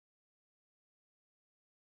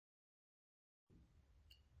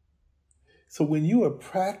So when you are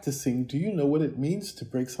practicing, do you know what it means to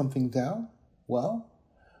break something down? Well,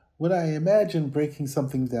 when I imagine breaking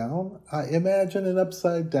something down, I imagine an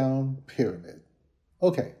upside-down pyramid.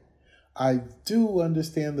 Okay, I do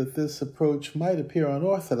understand that this approach might appear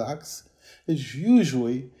unorthodox, as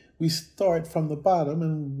usually we start from the bottom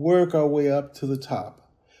and work our way up to the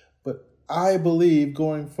top. But I believe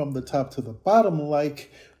going from the top to the bottom,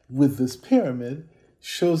 like with this pyramid,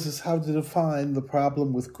 shows us how to define the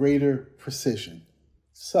problem with greater precision.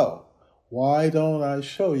 So, why don't I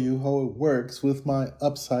show you how it works with my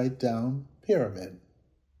upside-down pyramid?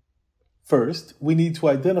 First, we need to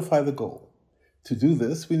identify the goal. To do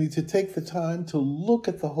this, we need to take the time to look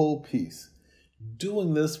at the whole piece.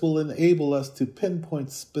 Doing this will enable us to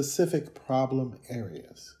pinpoint specific problem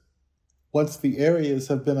areas. Once the areas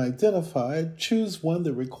have been identified, choose one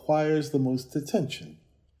that requires the most attention.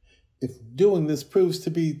 If doing this proves to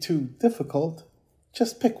be too difficult,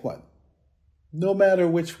 just pick one. No matter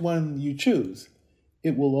which one you choose,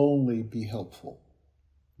 it will only be helpful.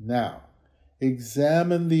 Now,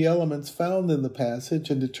 examine the elements found in the passage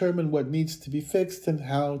and determine what needs to be fixed and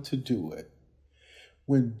how to do it.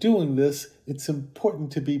 When doing this, it's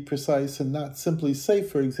important to be precise and not simply say,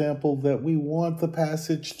 for example, that we want the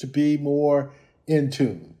passage to be more in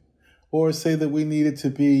tune, or say that we need it to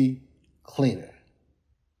be cleaner.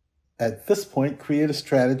 At this point, create a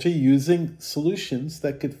strategy using solutions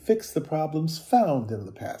that could fix the problems found in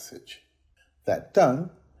the passage. That done,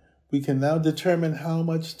 we can now determine how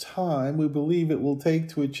much time we believe it will take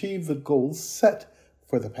to achieve the goals set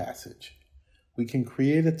for the passage. We can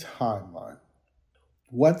create a timeline.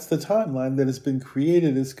 Once the timeline that has been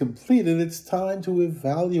created is completed, it's time to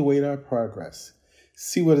evaluate our progress.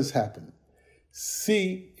 See what has happened.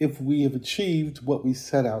 See if we have achieved what we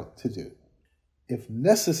set out to do. If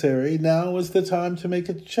necessary, now is the time to make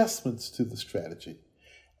adjustments to the strategy.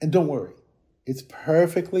 And don't worry, it's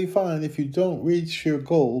perfectly fine if you don't reach your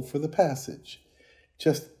goal for the passage.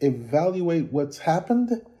 Just evaluate what's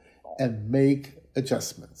happened and make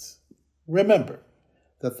adjustments. Remember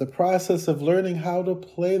that the process of learning how to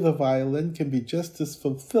play the violin can be just as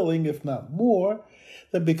fulfilling, if not more,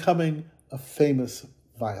 than becoming a famous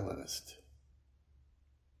violinist.